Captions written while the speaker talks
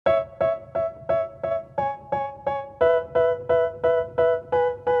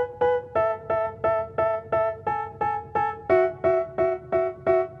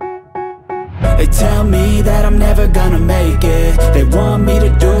tell me that I'm never gonna make it. They want me to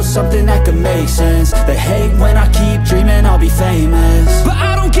do something that could make sense. They hate when I keep dreaming I'll be famous, but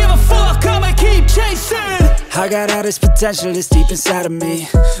I don't give a fuck, I'ma keep chasing. I got all this potential that's deep inside of me,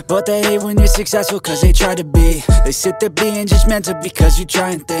 but they hate when you're successful cause they try to be. They sit there being judgmental because you're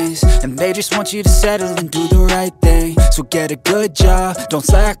trying things, and they just want you to settle and do the right thing. So get a good job, don't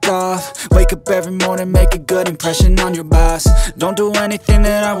slack off. Wake up every morning, make a good impression on your boss. Don't do anything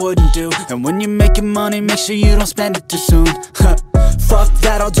that I wouldn't do, and when you're making money, make sure you don't spend it too soon. Fuck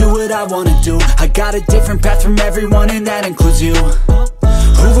that, I'll do what I wanna do. I got a different path from everyone, and that includes you.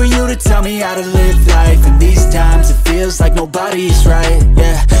 Who are you to tell me how to live life? In these times it feels like nobody's right,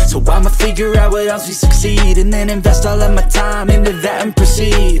 yeah. So I'ma figure out what else we succeed, and then invest all of my time into that and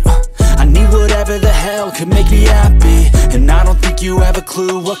proceed. I need whatever the hell could make me happy, and I don't think you have a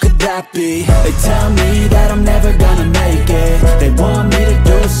clue what could that be. They tell me that I'm never gonna make it. They want me to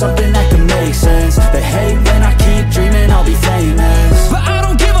do something that could make sense. They hate when I keep dreaming I'll be famous, but I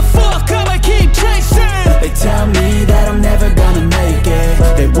don't give a fuck, I'ma keep chasing. They tell me that I'm never gonna make it.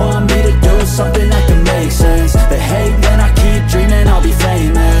 They want me to do something that can make sense. They hate when I keep dreaming I'll be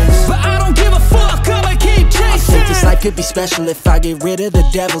famous, but I don't give a fuck, I'ma keep chasing. I think this life could be special if I get rid of the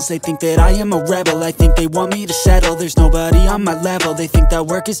devils. They think that I am a rebel, I think they want me to settle. There's nobody on my level, they think that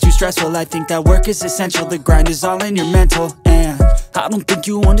work is too stressful. I think that work is essential, the grind is all in your mental. And I don't think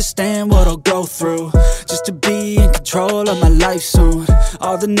you understand what I'll go through just to be in control of my life soon.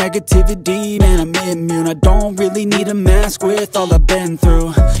 All the negativity, man, I'm immune. I don't really need a mask with all I've been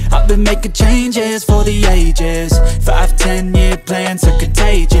through. I've been making changes for the ages. 5-10 year plans are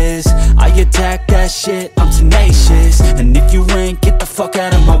contagious. I attack that shit, I'm tenacious. And if you ain't, get the fuck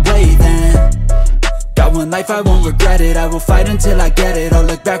out of my way then. Got one life, I won't regret it. I will fight until I get it. I'll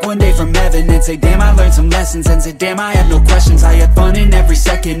look back one day from heaven and say damn, I learned some lessons. And say damn, I have no questions. I had fun in every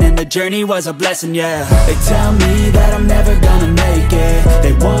second, and the journey was a blessing, yeah. They tell me that I'm never gonna make it.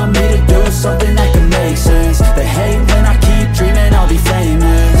 They want me to do something that can make sense. They hate when I keep